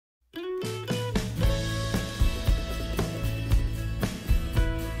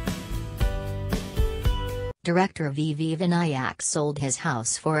Director VV Vinayak sold his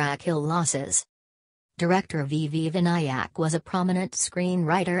house for Akhil losses. Director VV Vinayak was a prominent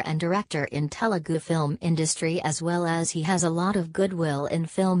screenwriter and director in Telugu film industry, as well as he has a lot of goodwill in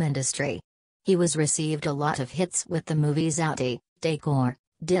film industry. He was received a lot of hits with the movies Outi, Dekor,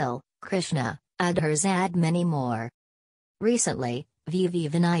 Dil, Krishna, Adhars and many more. Recently, VV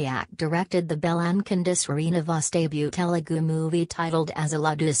Vinayak directed the Bellankan Srinivas debut Telugu movie titled as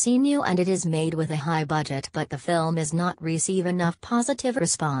Aladusinu, and it is made with a high budget, but the film is not receive enough positive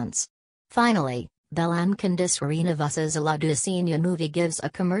response. Finally, Bellankan Srinivas's Aladusinu movie gives a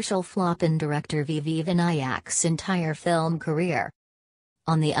commercial flop in director VV Vinayak's entire film career.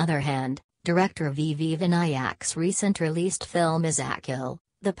 On the other hand, director VV Vinayak's recent released film is Akhil,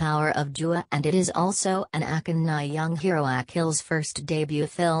 The Power of Jua, and it is also an Akkineni young hero Akhil's first debut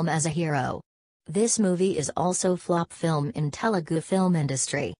film as a hero. This movie is also flop film in Telugu film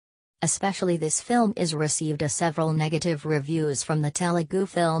industry. Especially this film is received several negative reviews from the Telugu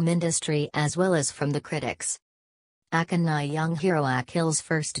film industry as well as from the critics. Akkineni young hero Akhil's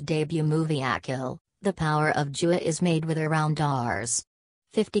first debut movie Akhil, The Power of Jua is made with around Rs.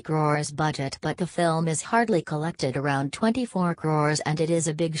 50 crores budget, but the film is hardly collected around 24 crores, and it is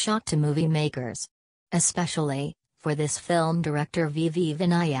a big shock to movie makers. Especially, for this film director VV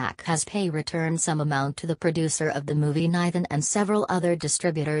Vinayak has returned some amount to the producer of the movie Nithin and several other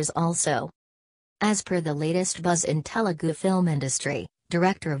distributors also. As per the latest buzz in Telugu film industry,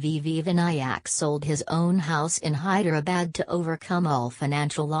 director VV Vinayak sold his own house in Hyderabad to overcome all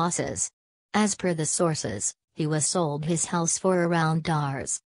financial losses. As per the sources, he was sold his house for around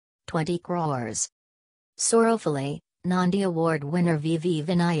Rs. 20 crores. Sorrowfully, Nandi Award winner VV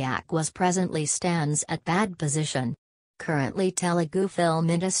Vinayak was presently stands at bad position. Currently Telugu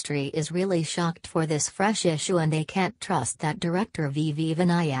film industry is really shocked for this fresh issue, and they can't trust that director VV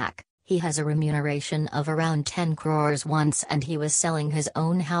Vinayak. He has a remuneration of around 10 crores once, and he was selling his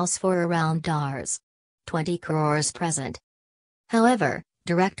own house for around Rs. 20 crores present. However,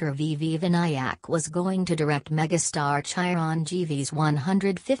 director VV Vinayak was going to direct Megastar Chiranjeevi's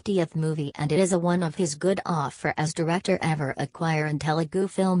 150th movie, and it is one of his good offer as director ever acquire in Telugu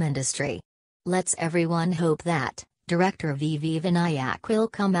film industry. Let's everyone hope that director VV Vinayak will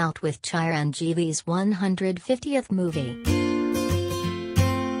come out with Chiranjeevi's 150th movie.